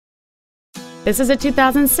This is a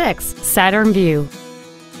 2006 Saturn VUE.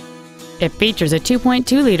 It features a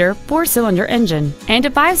 2.2-liter four-cylinder engine and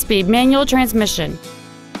a 5-speed manual transmission.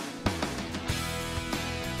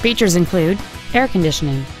 Features include air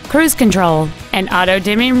conditioning, cruise control, an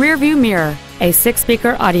auto-dimming rear-view mirror, a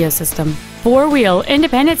 6-speaker audio system, 4-wheel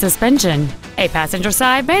independent suspension, a passenger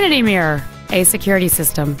side vanity mirror, a security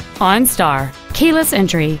system, OnStar, keyless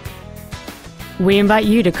entry. We invite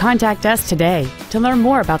you to contact us today to learn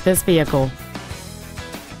more about this vehicle.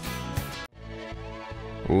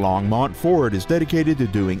 Longmont Ford is dedicated to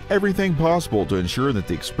doing everything possible to ensure that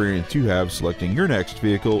the experience you have selecting your next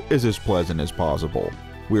vehicle is as pleasant as possible.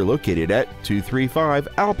 We're located at 235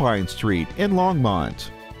 Alpine Street in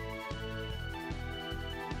Longmont.